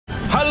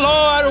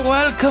Hello and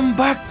welcome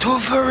back to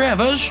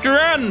Forever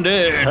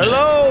Stranded.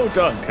 Hello,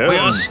 Duncan. We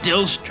are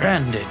still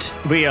stranded.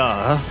 We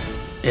are.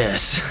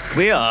 Yes.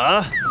 We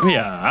are. We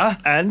are.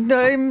 And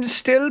I'm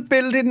still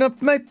building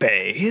up my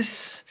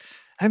base.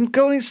 I'm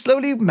going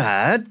slowly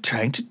mad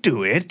trying to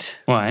do it.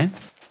 Why?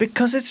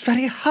 Because it's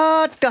very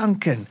hard,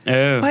 Duncan.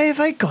 Oh. Why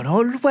have I gone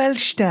all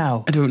Welsh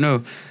now? I don't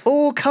know.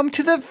 Oh, come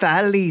to the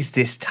valleys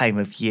this time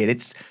of year.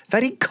 It's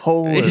very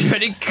cold. It's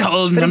very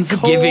cold and very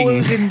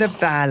unforgiving. cold in the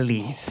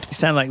valleys. You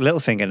sound like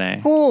Littlefinger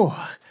now.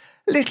 Oh,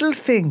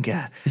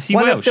 Littlefinger. Is he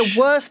One Welsh? of the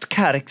worst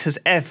characters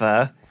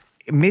ever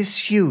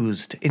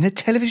misused in a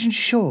television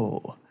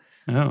show.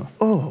 Oh.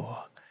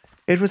 Oh,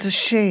 it was a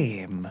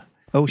shame.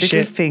 Oh,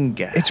 shit.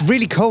 Littlefinger. It's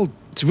really cold.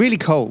 It's really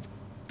cold.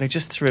 They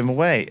just threw him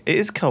away. It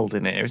is cold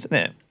in here, isn't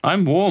it?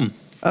 I'm warm.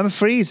 I'm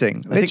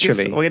freezing, I think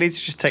literally. we need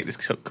to just take this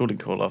cooling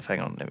coil off.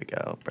 Hang on, there we go.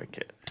 I'll break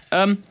it.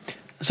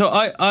 So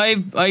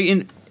I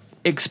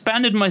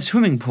expanded my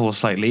swimming pool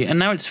slightly, and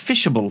now it's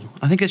fishable.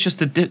 I think it's just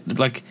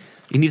like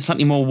you need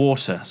slightly more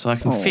water, so I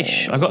can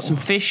fish. I got some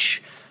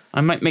fish.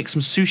 I might make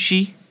some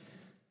sushi.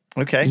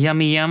 Okay.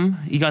 Yummy yum.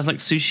 You guys like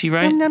sushi,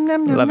 right? Nom,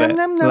 nom, nom, Love nom, it.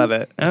 nom, nom. Love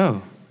it.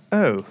 Oh.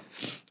 Oh,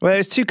 Well,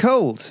 it's too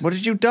cold. what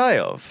did you die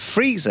of?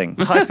 Freezing.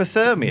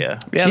 Hypothermia.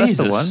 Yeah, that's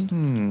the Jesus.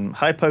 one.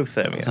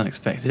 Hypothermia. That's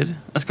unexpected.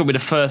 That's got to be the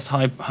first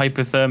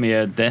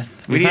hypothermia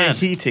death We we've need a had.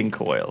 heating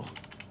coil.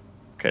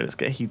 Okay, let's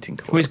get a heating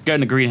coil. We go in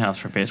the greenhouse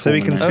for a bit. It's So we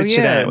warm can in there. switch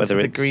it out, whether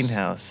the it's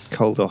greenhouse.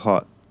 cold or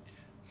hot.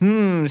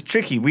 It's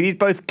tricky. We need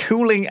both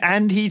cooling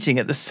and heating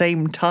at the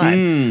same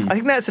time. I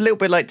think that's a little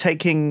bit like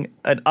taking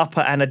an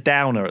upper and a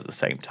downer at the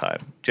same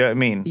time. Do you know what I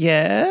mean?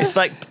 Yeah. It's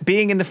like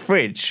being in the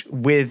fridge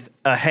with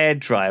a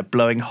hairdryer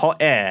blowing hot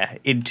air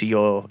into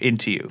you.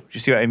 Do you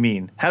see what I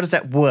mean? How does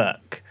that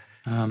work?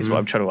 Is what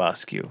I'm trying to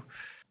ask you.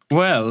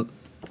 Well,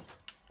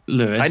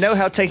 Lewis. I know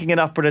how taking an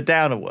upper and a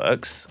downer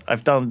works.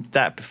 I've done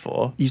that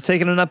before. You've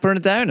taken an upper and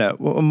a downer.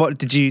 What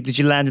did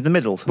you land in the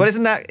middle? Well,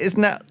 isn't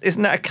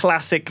that a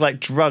classic like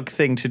drug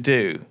thing to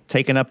do?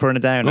 Take an upper and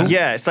a downer.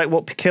 Yeah, it's like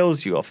what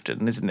kills you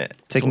often, isn't it?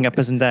 Taking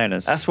uppers and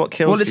downers. That's what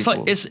kills Well, it's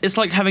people. like it's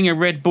like having a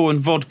Red Bull and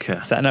vodka.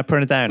 Is that an upper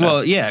and a downer?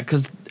 Well, yeah,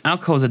 because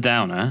alcohol's a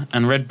downer,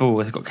 and Red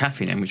Bull has got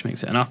caffeine in, which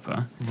makes it an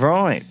upper.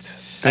 Right.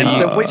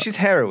 So which is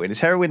heroin? Is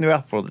heroin the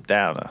upper or the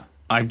downer?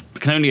 I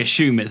can only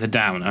assume it's a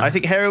downer. I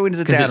think heroin is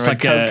a 'Cause downer it's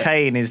like and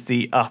cocaine is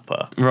the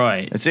upper.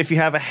 Right. And so if you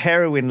have a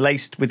heroin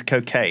laced with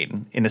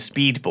cocaine in a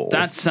speedball,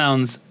 That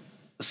sounds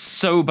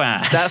so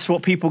bad. that's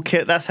what people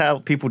kill. That's how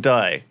people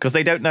die because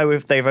they don't know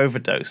if they've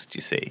overdosed.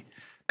 You see,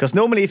 because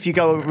normally if you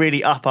go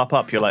really up,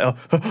 you're like,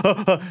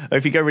 oh.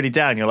 If you go really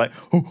down, you're like,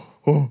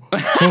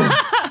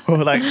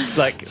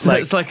 So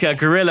it's like a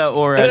gorilla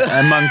or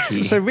a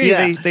monkey. So really,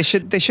 Yeah. they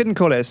shouldn't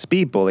call it a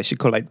speedball. They should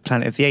call it like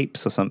Planet of the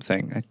Apes or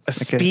something. a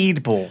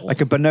speedball.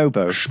 like a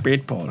bonobo.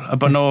 Speedball, a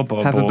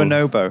bonobo. Have a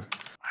bonobo.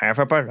 Have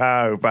a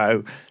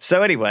bonobo.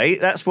 So anyway,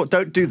 that's what.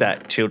 Don't do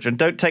that, children.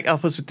 Don't take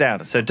uppers with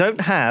downers. So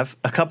don't have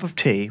a cup of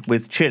tea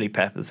with chili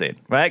peppers in,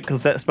 right?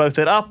 Because that's both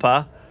an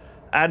upper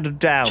and a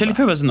downer. Chili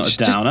pepper's not a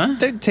Just downer.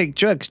 don't take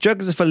drugs.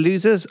 Drugs are for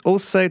losers.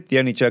 Also, the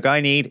only drug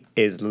I need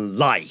is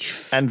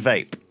life. And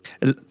vape.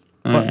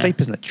 Well, vape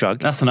isn't a drug.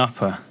 That's an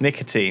upper.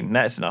 Nicotine.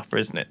 That's an upper,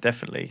 isn't it?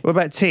 Definitely. What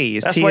about tea?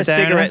 Is That's tea why a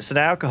downer? cigarettes and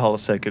alcohol are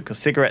so good, because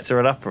cigarettes are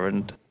an upper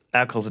and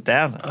alcohol's a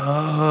downer.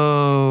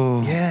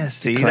 Oh. Yeah,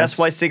 see, Class. that's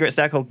why cigarettes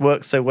and alcohol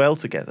work so well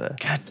together.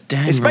 God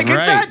damn. It's you're making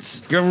right.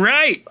 sense. You're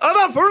right. An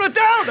upper and a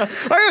downer.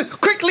 I gotta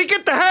quickly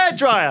get the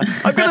hairdryer.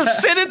 I'm gonna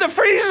sit in the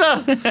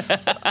freezer.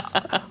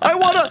 I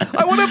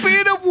wanna be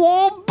in a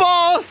warm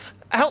bath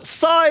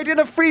outside in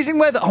a freezing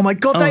weather. Oh my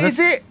god, that is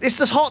it. It's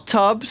the hot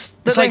tubs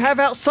that It's they like- have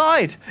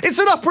outside. It's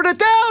an upper and a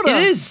downer.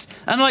 It is.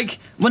 And like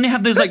when they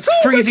have those like It's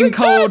all freezing making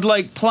cold sense.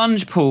 like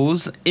plunge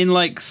pools in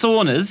like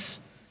saunas,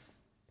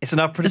 It's an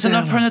upper and it's a an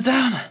downer. upper and a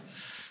downer.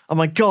 Oh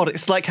my god,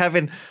 it's like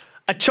having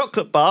a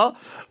chocolate bar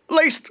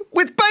laced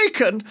with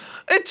bacon.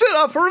 It's an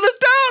upper and a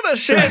downer, I'd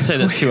shit. say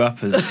there's two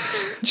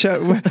uppers.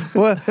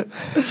 What?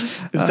 Is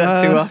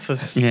that two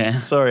uppers? yeah.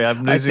 Sorry,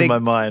 I'm losing my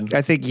mind.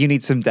 I think you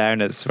need some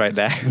downers right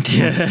now.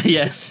 Yeah,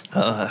 yes.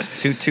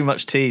 Too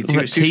much tea. Too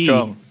much tea.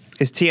 strong.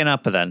 Is tea an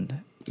upper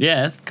then?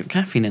 Yeah, it's got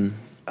caffeine in.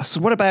 So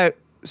what about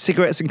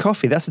cigarettes and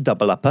coffee? That's a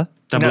double upper.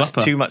 Double That's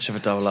upper. too much of a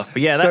double upper.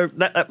 Yeah, So-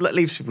 that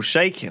leaves people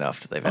shaking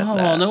after they've had Oh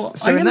that. no!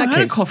 So I in haven't that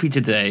had case- coffee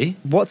today.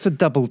 What's a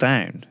double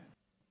down?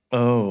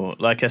 Oh,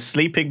 like a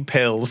sleeping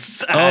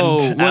pills and Oh,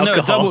 well,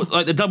 alcohol.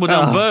 no, the double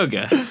down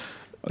burger.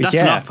 That's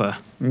an upper.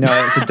 No,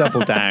 it's a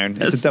double down.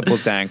 It's a double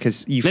down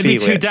because you Maybe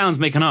feel two it. downs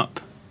make an up.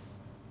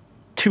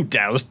 Two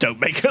downs don't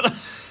make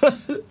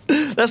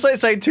it. That's like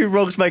saying two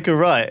wrongs make a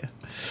right.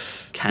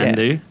 Can Yeah.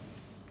 do.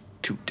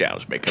 Two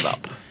downs make it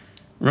up.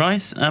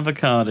 Rice,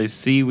 avocado,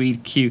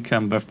 seaweed,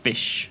 cucumber,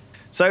 fish.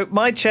 So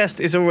my chest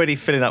is already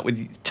filling up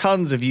with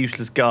tons of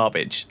useless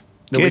garbage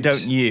that we Good.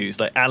 don't use,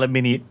 like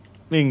aluminium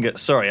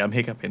ingots. Sorry, I'm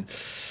hiccuping.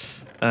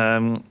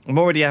 I'm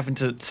already having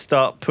to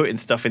start putting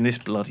stuff in this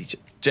bloody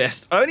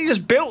chest. I only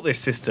just built this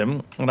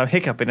system, and I'm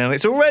hiccuping, and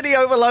it's already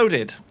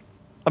overloaded.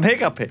 I'm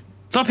hiccuping.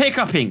 Stop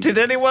hiccuping. Did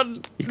anyone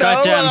You know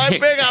goddamn what I'm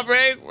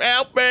hiccuping?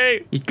 Help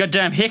me. You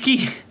goddamn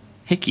hickey.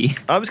 Hickey.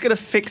 I was going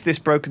to fix this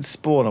broken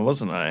spawner,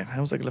 wasn't I?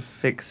 How was I going to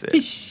fix it?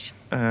 Fish.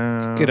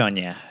 Good on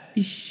you.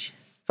 Fish.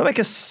 If I make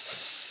a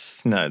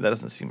no, that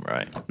doesn't seem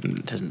right.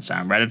 It doesn't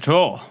sound right at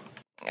all.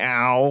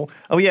 Ow.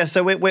 Oh yeah,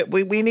 so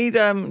we need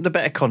the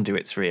better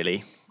conduits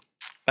really.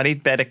 I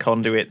need better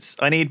conduits.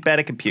 I need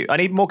better compute. I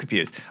need more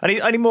computers. I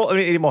need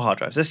more hard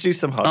drives. Let's do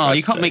some hard drives. Oh,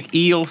 you can't make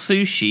eel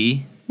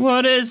sushi.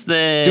 What is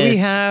this? Do we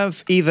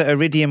have either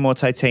iridium or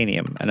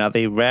titanium? And are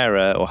they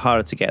rarer or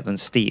harder to get than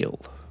steel?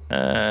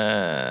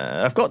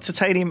 I've got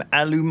titanium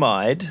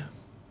alumide.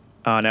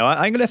 Oh, no,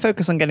 I'm going to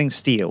focus on getting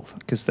steel,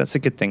 because that's a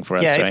good thing for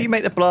us, Yeah, right? if you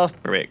make the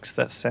blast bricks,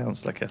 that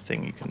sounds like a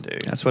thing you can do.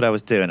 That's what I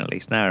was doing, at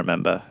least. Now I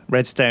remember.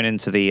 Redstone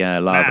into the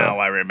lava. Now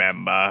I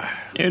remember.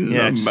 In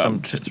Yeah, the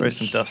just throw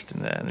some dust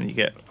in there, and then you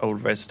get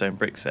old redstone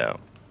bricks out.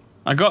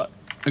 I got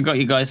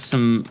you guys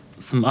some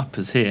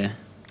uppers here.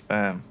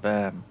 Bam,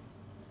 bam.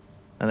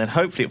 And then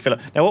hopefully it'll fill up.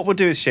 Now what we'll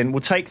do is, Shin, we'll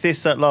take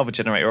this lava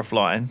generator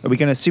offline. Are we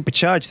going to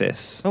supercharge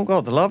this? Oh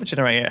god, the lava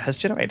generator has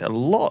generated a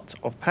lot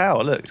of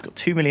power. Look, it's got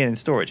 2 million in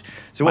storage.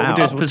 So what Wow. we'll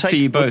do is Uppers for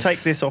you we'll both. take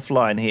this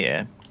offline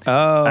here.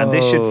 Oh. And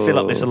this should fill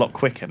up this a lot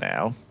quicker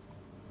now.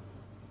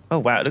 Oh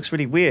wow, it looks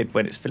really weird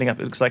when it's filling up.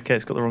 It looks like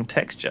it's got the wrong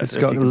texture. It's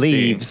I don't got know if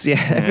you can see.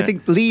 leaves. Yeah,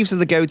 everything. Leaves are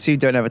the go-to.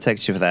 Don't have a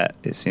texture for that,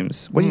 it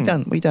seems. What have you done?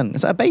 What have you done?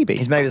 Is that a baby?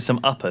 He's made us some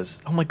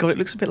uppers. Oh my god, it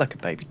looks a bit like a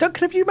baby.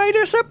 Duncan, have you made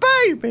us a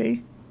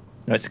baby?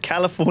 No, it's a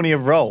California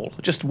roll.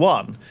 Just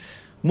one.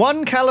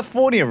 One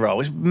California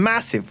roll is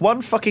massive.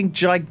 One fucking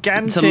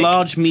gigantic It's a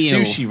large meal.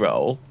 sushi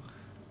roll.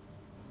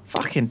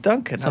 Fucking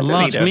Duncan. It's a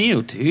large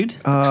meal, dude.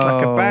 Looks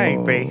like a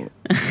baby.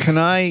 Can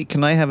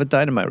I have a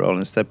dynamite roll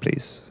instead,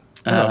 please?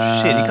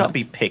 Oh shit, you can't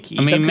be picky.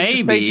 I mean, Duncan just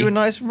made maybe. you a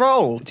nice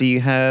roll. Do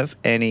you have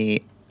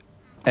any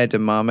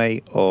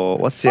edamame or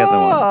what's the other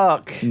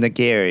one? Fuck.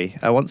 Nigiri.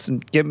 I want some.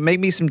 Make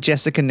me some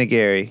Jessica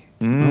nigiri.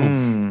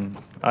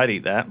 I'd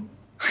eat that.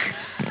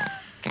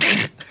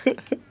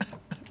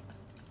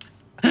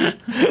 Yeah,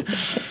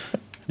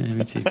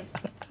 me too.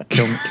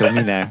 Kill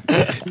me now.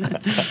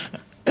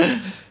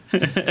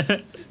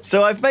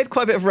 So I've made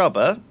quite a bit of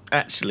rubber,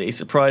 actually,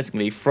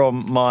 surprisingly,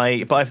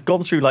 but I've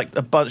gone through like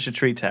a bunch of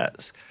tree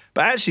tats.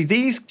 But actually,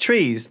 these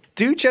trees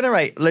do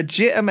generate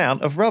legit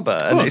amount of rubber,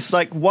 and it's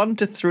like 1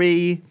 to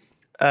 3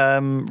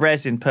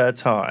 resin per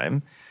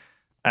time.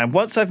 And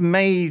once I've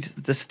made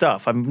the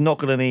stuff, I'm not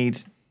going to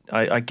need.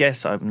 I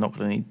guess I'm not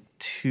going to need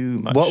too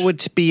much. What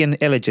would be an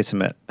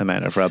illegitimate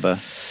amount of rubber?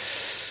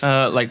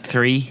 Like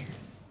 3.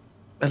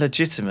 a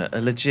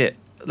legit?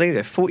 There you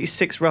go,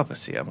 46 rubber.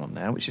 See, I'm on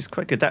now, which is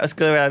quite good. That was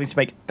going to allow me to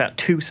make about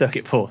 2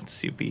 circuit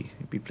boards. You'd be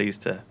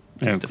pleased to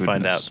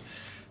find out.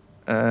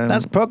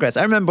 That's progress.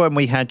 I remember when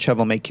we had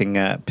trouble making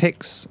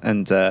picks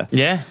and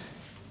Yeah.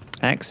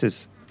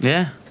 axes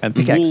Yeah. and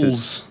pickaxes.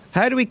 Walls.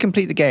 How do we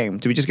complete the game?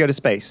 Do we just go to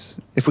space?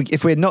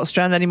 If we're not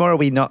stranded anymore, do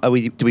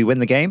we win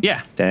the game?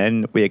 Yeah.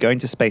 Then we are going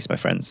to space, my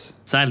friends.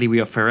 Sadly, we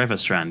are forever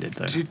stranded,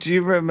 though. Do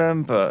you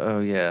remember? Oh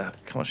yeah,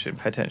 come on, Shin,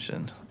 pay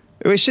attention.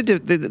 We should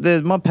have,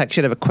 the mod pack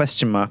should have a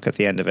question mark at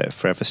the end of it.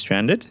 Forever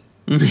stranded.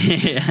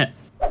 Yeah.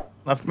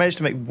 I've managed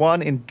to make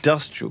 1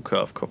 industrial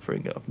craft copper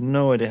ingot. I've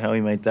no idea how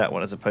he made that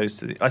one as opposed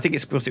to I think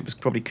it's because it was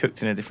probably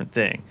cooked in a different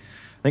thing.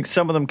 I think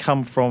some of them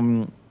came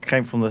from the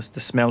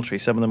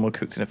smeltery. Some of them were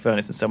cooked in a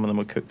furnace, and some of them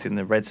were cooked in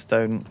the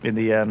redstone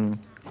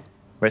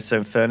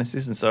redstone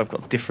furnaces. And so I've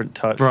got different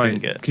types of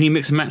ingot. Can you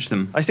mix and match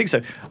them? I think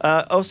so.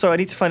 Also, I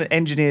need to find an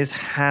engineer's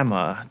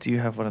hammer. Do you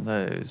have one of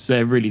those?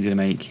 They're really easy to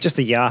make. Just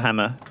a Yar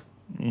hammer.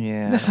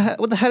 Yeah.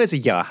 What the hell is a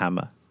Yar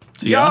hammer?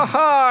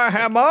 Yaha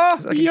hammer.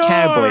 It's like a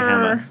cowboy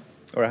hammer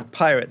or a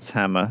pirate's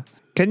hammer.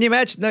 Can you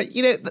imagine? No,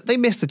 they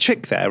missed the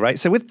trick there, right?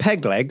 So with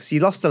peg legs, you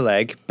lost a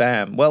leg,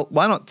 bam. Well,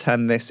 why not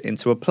turn this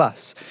into a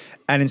plus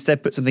and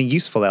instead put something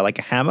useful there, like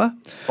a hammer?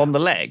 On the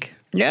leg?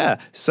 Yeah.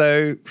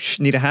 So,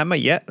 need a hammer?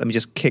 Yeah. Let me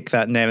just kick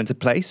that nail into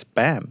place,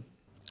 bam.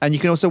 And you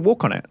can also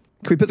walk on it.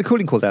 Can we put the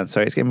cooling coil down?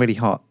 Sorry, it's getting really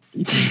hot.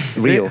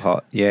 Real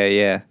hot.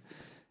 Yeah.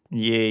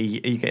 Yeah,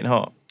 are you getting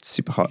hot?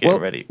 Super hot.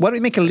 Get ready. Why don't we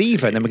make a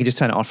lever and then we can just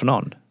turn it off and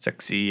on?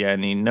 Sexy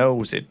and he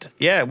knows it.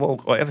 Yeah, well,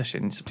 whatever,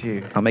 Shin, it's up to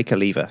you. I'll make a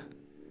lever.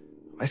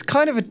 It's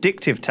kind of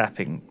addictive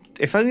tapping.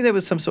 If only there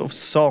was some sort of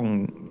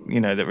song,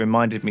 that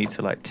reminded me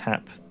to like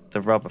tap the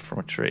rubber from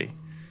a tree.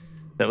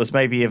 That was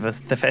maybe of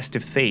the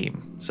festive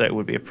theme, so it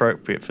would be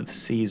appropriate for the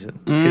season.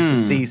 'Tis the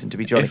season to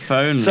be jolly. If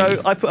only.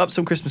 So I put up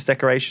some Christmas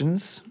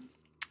decorations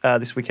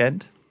this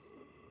weekend.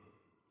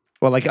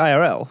 Well, like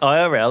IRL.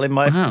 IRL in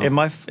my Wow. in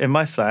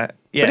my flat.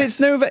 Yes. But it's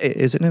November.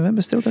 Is it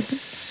November still, Duncan?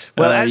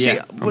 Well,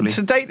 yeah, probably.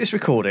 to date this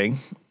recording,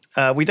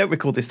 we don't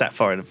record this that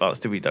far in advance,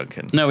 do we,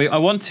 Duncan? No, I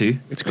want to.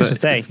 It's Christmas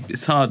Day.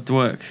 It's hard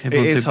work. It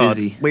Everyone's is so hard.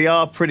 busy. We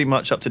are pretty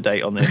much up to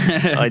date on this.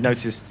 I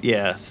noticed,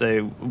 yeah.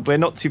 So we're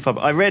not too far.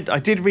 But I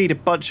did read a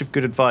bunch of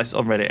good advice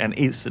on Reddit and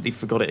instantly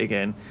forgot it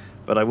again.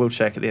 But I will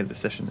check at the end of the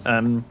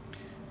session.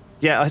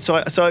 Yeah.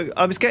 So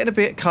I was getting a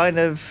bit kind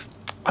of.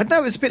 I don't know.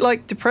 It was a bit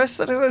like depressed.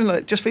 I don't know,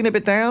 like just feeling a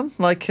bit down.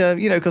 Like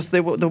because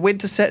the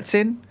winter sets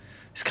in.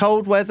 It's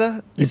cold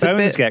weather. Your It's a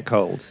bones bit. get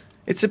cold.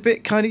 It's a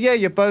bit kind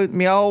of,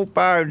 my old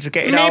bones are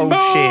getting Me old,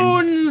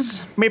 bones!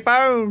 Shin. My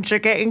bones are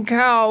getting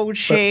cold,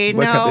 Shin.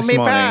 Woke up Oh, this my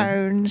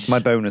morning, bones. my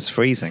bone is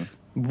freezing.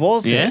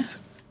 Was Yeah? it?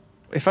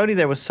 If only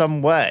there was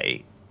some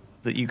way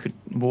that you could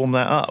warm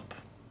that up,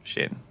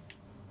 Shin.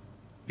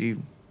 Have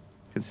you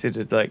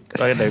considered, like,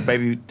 I don't know,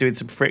 maybe doing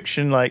some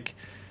friction, like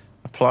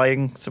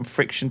applying some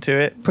friction to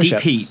it?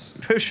 Push-ups. Deep heat.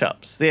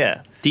 Push-ups,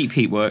 yeah. Deep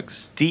heat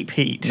works. Deep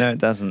heat. No, it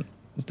doesn't.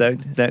 Do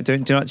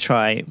not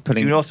try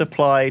putting. Do not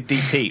apply deep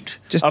heat.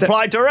 Just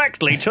apply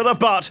directly to the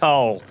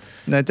butthole.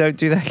 No, don't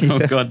do that. Oh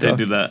either. God, don't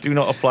do that. Do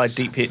not apply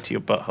deep heat to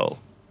your butthole,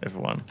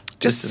 everyone.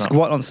 Just Listen up.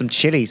 squat on some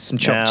chilies, some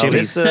chopped Now,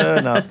 chilies.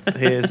 listen up.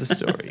 Here's a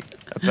story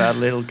about a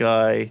little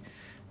guy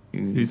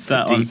Who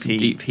sat on some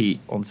deep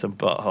heat on some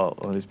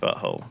butthole, on his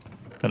butthole.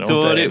 And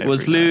all Thought day it and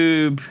was every night.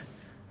 lube,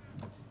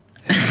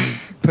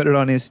 Put it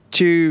on his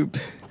tube.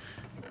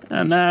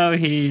 and now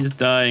he's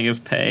dying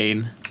of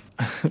pain.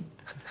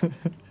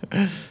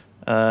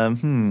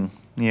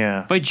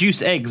 Yeah. If I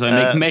juice eggs,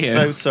 I make mayo.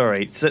 So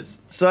sorry.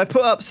 So I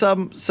put up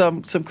some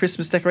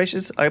Christmas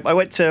decorations. I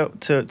went to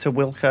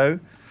Wilco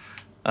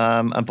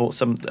and bought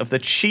some of the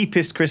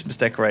cheapest Christmas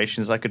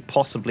decorations I could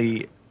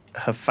possibly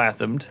have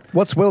fathomed.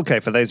 What's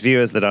Wilco for those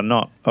viewers that are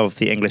not of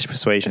the English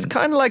persuasion? It's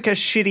kind of like a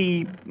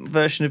shitty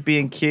version of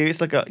B&Q. It's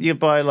like you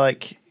buy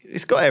like,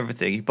 it's got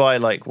everything. You buy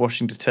like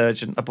washing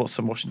detergent. I bought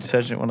some washing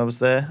detergent when I was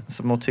there.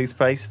 Some more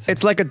toothpaste.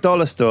 It's like a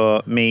dollar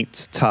store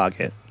meets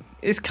Target.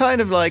 It's kind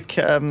of like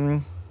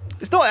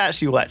it's not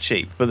actually all that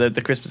cheap, but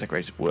the Christmas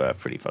decorations were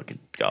pretty fucking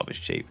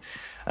garbage cheap.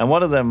 And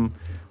one of them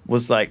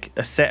was like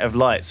a set of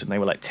lights, and they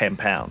were like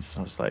 £10.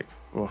 I was like,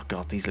 oh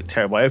god, these look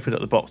terrible. I opened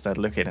up the box and I had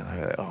a look in, and I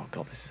was like, oh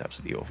god, this is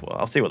absolutely awful.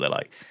 I'll see what they're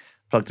like.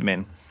 Plugged them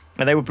in,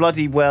 and they were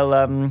bloody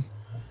well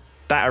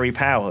battery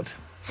powered.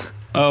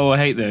 Oh, I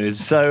hate those.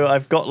 So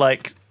I've got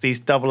like these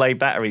AA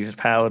batteries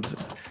powered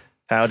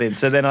in.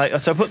 So then I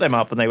put them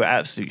up, and they were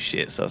absolute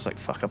shit. So I was like,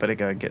 fuck, I better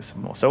go and get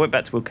some more. So I went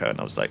back to Wilco, and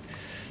I was like,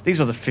 these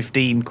ones are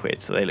 15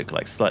 quid, so they look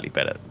like slightly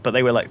better. But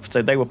they were like,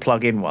 so they were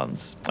plug-in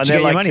ones. And Did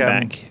you they're get your like,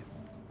 money back?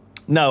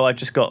 No, I've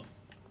just got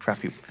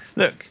crappy.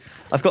 Look,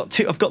 I've got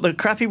the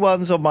crappy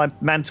ones on my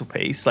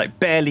mantelpiece, like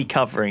barely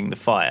covering the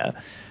fire.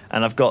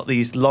 And I've got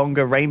these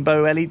longer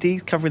rainbow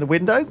LEDs covering the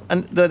window.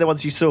 And they're the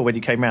ones you saw when you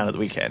came round at the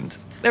weekend.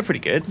 They're pretty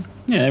good.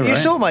 Yeah, You right.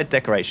 saw my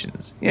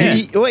decorations. Yeah.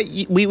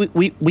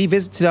 We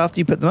visited after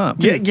you put them up.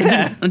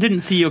 Yeah. I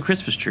didn't see your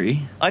Christmas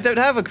tree. I don't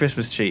have a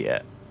Christmas tree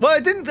yet. Well, I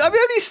didn't. I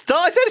only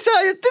started.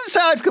 I didn't say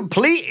I'd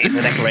completed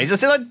the decorations. I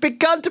said I'd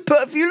begun to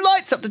put a few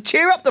lights up to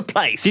cheer up the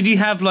place. Did you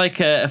have like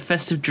a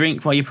festive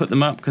drink while you put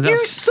them up? Because You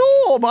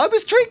saw them. I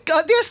was drinking.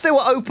 Yes, there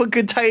were open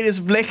containers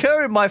of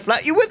liquor in my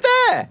flat. You were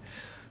there.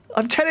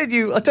 I'm telling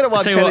you. I don't know why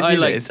I'm telling you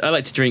this. I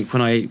like to drink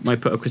when I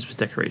put up Christmas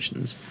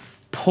decorations.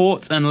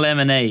 Port and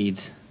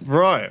lemonade.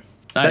 Right.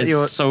 That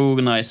your is so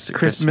nice at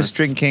Christmas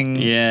drinking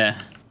Yeah.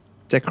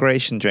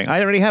 decoration drink? I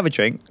don't really have a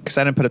drink because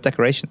I don't put up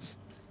decorations.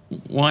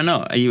 Why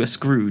not? Are you a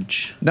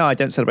Scrooge? No, I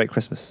don't celebrate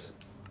Christmas.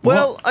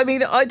 Well, I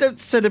mean, I don't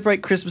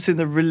celebrate Christmas in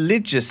the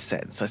religious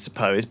sense, I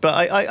suppose, but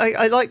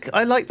I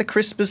like the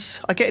Christmas.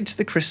 I get into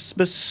the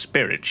Christmas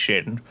spirit,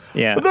 Shin.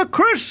 Yeah. The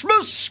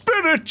Christmas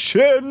spirit,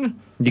 Shin.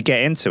 You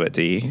get into it,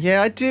 do you?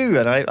 Yeah, I do,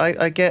 and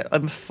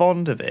I'm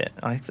fond of it.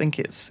 I think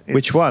it's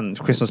Which one?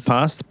 Christmas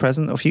past,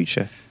 present, or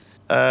future?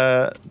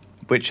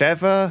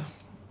 whichever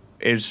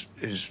is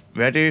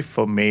ready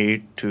for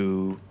me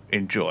to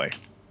enjoy.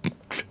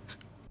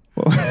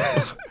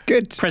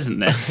 Good. Present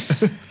there.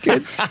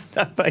 Good.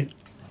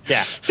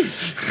 Yeah,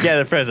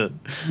 the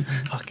present.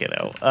 Fucking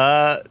hell.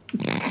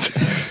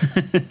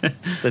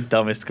 The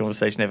dumbest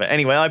conversation ever.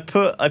 Anyway, I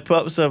put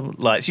up some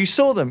lights. You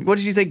saw them. What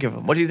did you think of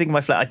them? What did you think of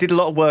my flat? I did a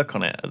lot of work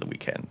on it at the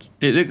weekend.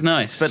 It looked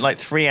nice. Spent like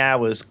 3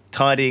 hours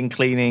tidying,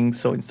 cleaning,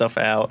 sorting stuff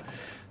out,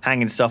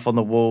 hanging stuff on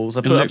the walls.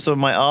 I put up looked- some of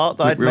my art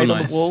that I'd real made on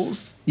nice. the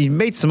walls. You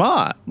made some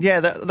art. Yeah,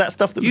 that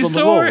stuff that was You on the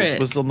saw walls it.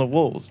 was on the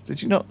walls.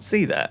 Did you not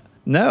see that?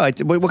 No, I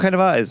did. What kind of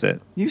art is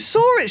it? You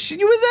saw it.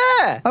 You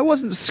were there. I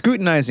wasn't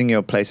scrutinizing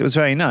your place. It was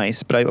very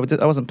nice, but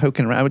I wasn't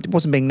poking around. I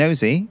wasn't being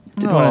nosy.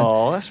 Didn't wanna-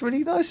 Oh, that's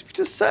really nice of you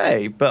to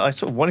say. But I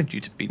sort of wanted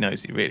you to be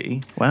nosy,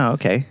 really. Wow,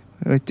 okay.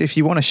 If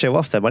you want to show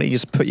off then, why don't you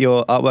just put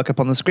your artwork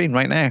up on the screen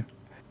right now?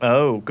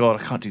 Oh,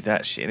 God, I can't do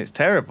that shit. It's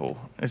terrible.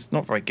 It's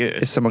not very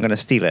good. Is someone going to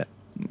steal it?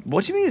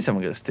 What do you mean is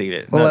someone going to steal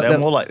it? Well, No, they're they'll-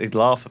 more likely to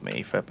laugh at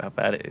me for how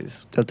bad it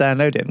is. They'll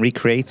download it and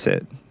recreate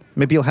it.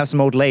 Maybe you'll have some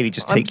old lady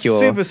just take I'm your...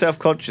 super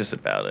self-conscious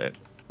about it.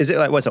 Is it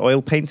like, what's it,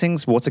 oil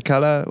paintings,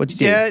 watercolor? What do you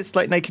do? Yeah, it's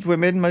like naked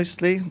women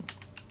mostly.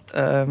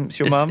 It's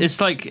your mum.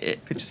 It's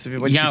like Pictures of it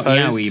when she posed.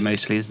 yowie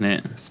mostly, isn't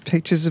it? It's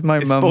pictures of my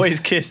It's mum.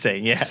 boys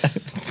kissing, yeah.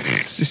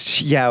 It's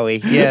just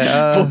yowie.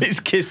 Yeah. Boys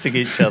kissing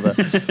each other.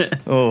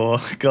 Oh,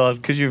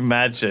 God, could you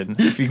imagine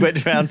if you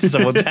went around to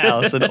someone's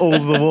house and all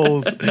the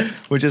walls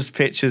were just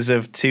pictures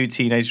of two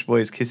teenage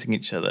boys kissing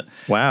each other?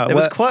 Wow. There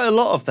was Well- quite a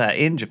lot of that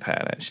in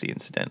Japan, actually,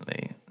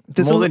 incidentally.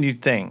 There's More a than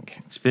you'd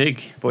think. It's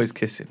big. Boys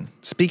kissing.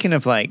 Speaking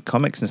of like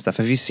comics and stuff,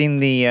 have you seen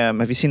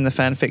the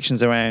fan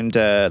fictions around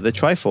the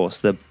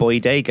Triforce, the Boy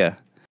Dagger?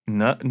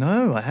 No,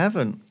 I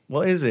haven't.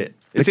 What is it?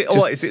 Is it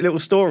what? Is it little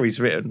stories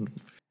written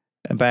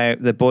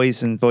about the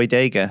boys and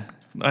bodega?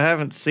 I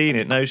haven't seen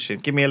it. No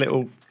shit. Give me a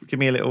little.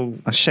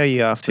 I'll show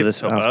you after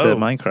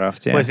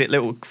Minecraft. Yeah. What is it?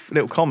 Little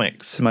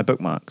comics. So my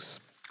bookmarks.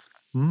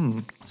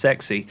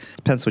 Sexy.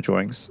 It's pencil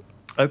drawings.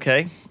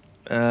 Okay.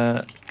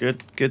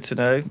 Good to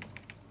know.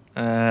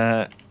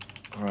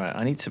 All right.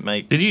 I need to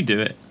make. Did you do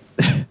it?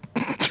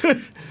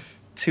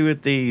 2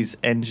 of these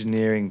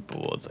engineering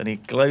boards. I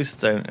need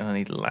glowstone and I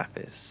need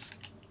lapis.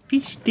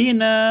 Fish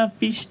dinner,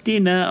 fish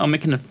dinner. I'm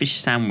making a fish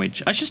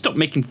sandwich. I should stop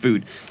making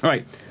food. All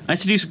right, I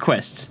have to do some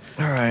quests.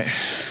 All right.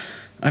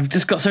 I've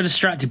just got so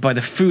distracted by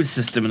the food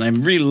system, and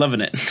I'm really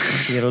loving it.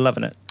 You're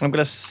loving it. I'm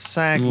gonna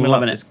sag my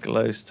lapis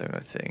glowstone,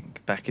 I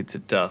think, back into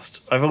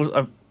dust.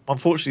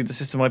 Unfortunately, the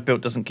system I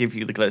built doesn't give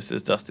you the glowstone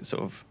as dust. It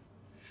sort of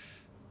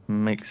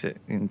makes it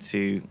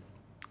into.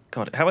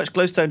 God, how much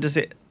glowstone does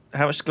it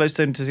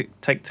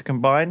take to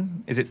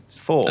combine? Is it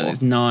 4?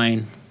 It's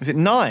 9. Is it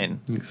 9?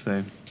 I think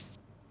so.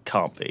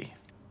 Can't be.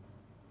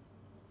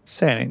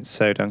 Say it ain't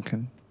so,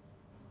 Duncan.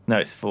 No,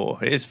 it's 4.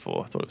 It is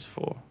 4. I thought it was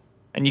 4.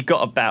 And you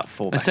got about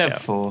 4 back I said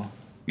out. 4.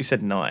 You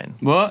said 9.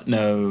 What?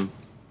 No.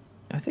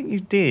 I think you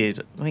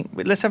did. I think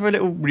let's have a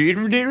little.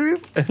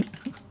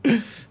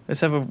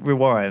 Let's have a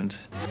rewind.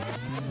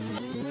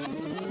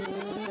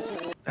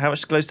 How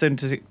much glowstone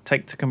does it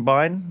take to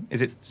combine?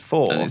 Is it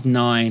 4? It's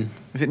 9.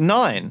 Is it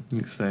 9? I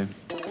think so.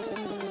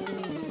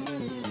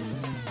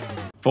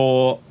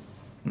 4.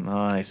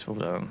 Nice, well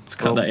done. Let's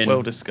cut that in.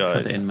 Well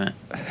disguised. Cut it in, Matt.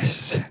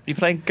 You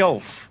playing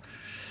golf?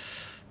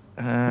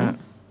 Right.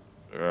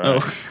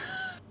 Oh.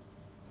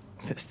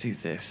 Let's do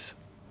this.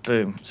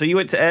 Boom. So you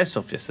went to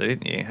Airsoft yesterday,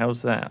 didn't you? How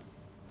was that?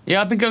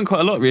 Yeah, I've been going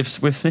quite a lot with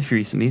Smith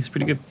recently. It's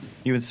pretty good.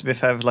 You and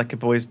Smith have like a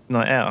boys'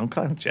 night out. I'm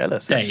kind of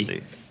jealous,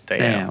 actually.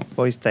 Day out.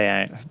 Boys' day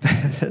out.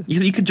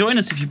 You could join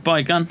us if you buy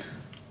a gun.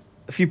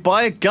 If you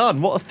buy a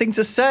gun, what a thing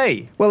to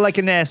say. Well, like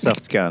an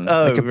airsoft gun.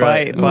 Oh, like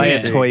right. buy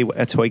Yeah.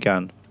 a toy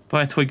gun.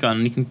 Buy a toy gun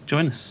and you can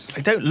join us.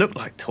 They don't look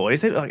like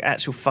toys. They look like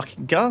actual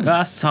fucking guns.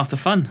 That's half the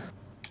fun.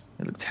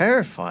 They look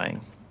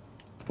terrifying.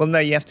 Well, no,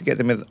 you have to get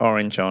them with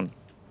orange on.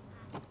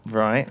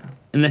 Right.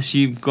 Unless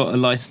you've got a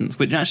license,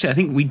 which actually I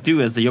think we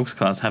do as the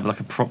Yogscast have like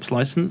a props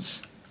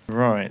license.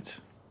 Right.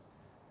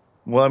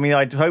 Well, I mean,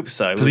 I'd hope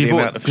so. With the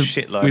amount of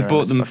shit lying we around bought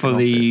this them for fucking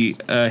the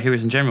office.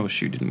 Heroes and Generals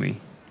shoot, didn't we?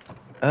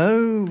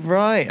 Oh,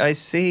 right. I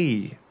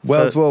see.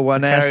 World War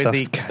One to carry airsoft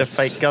the guns.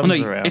 fake guns Well,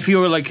 no, around. if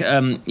you're like,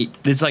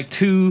 there's like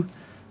 2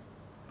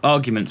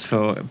 arguments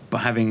for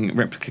having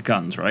replica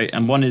guns, right?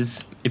 And one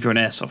is if you're an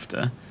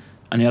airsofter,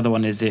 and the other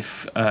one is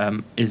if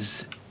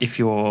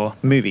you're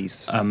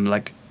Movies.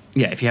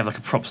 if you have like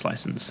a props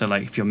license. So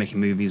like if you're making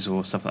movies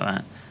or stuff like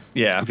that,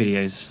 Yeah.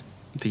 videos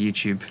for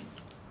YouTube.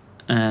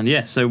 And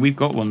yeah, so we've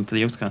got one for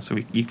the Yogscast, so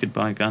you could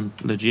buy a gun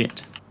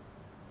legit.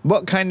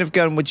 What kind of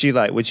gun would you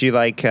like? Would you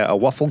like a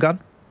waffle gun?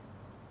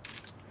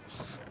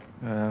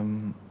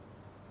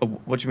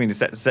 What do you mean? Does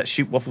that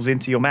shoot waffles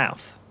into your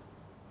mouth?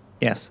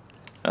 Yes.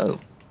 Oh,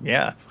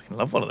 yeah. I fucking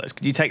love one of those.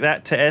 Could you take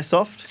that to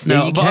Airsoft? Yeah,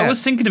 No, you but I can.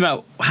 was thinking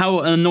about how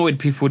annoyed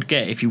people would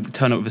get if you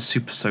turn up with a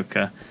super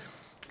soaker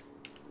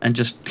and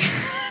just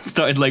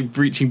started like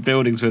breaching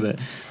buildings with it.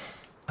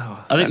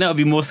 Oh, I think that would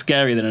be more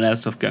scary than an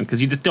airsoft gun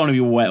because you just don't want to be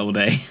wet all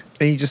day.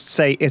 And you just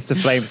say it's a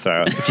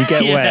flamethrower. If you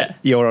get Yeah. wet,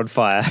 you're on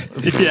fire.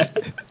 Yeah.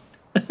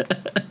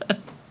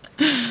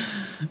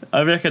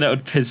 I reckon that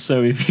would piss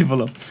so many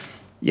people off.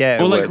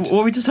 Yeah, Or it like, would.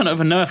 or we just turn up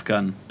with a Nerf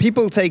gun.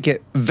 People take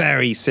it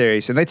very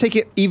seriously, and they take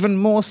it even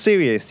more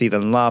seriously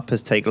than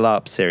LARPers take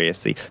LARP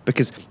seriously,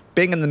 because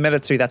being in the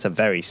military, that's a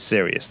very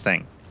serious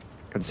thing.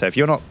 And so if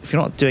you're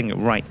not doing it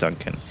right,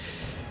 Duncan,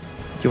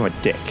 you're a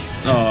dick.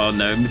 Oh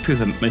no,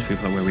 most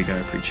people are where we go.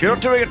 If you're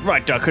not doing it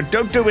right, Duncan,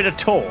 don't do it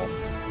at all.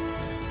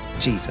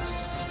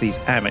 Jesus, these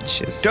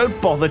amateurs. Don't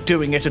bother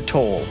doing it at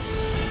all.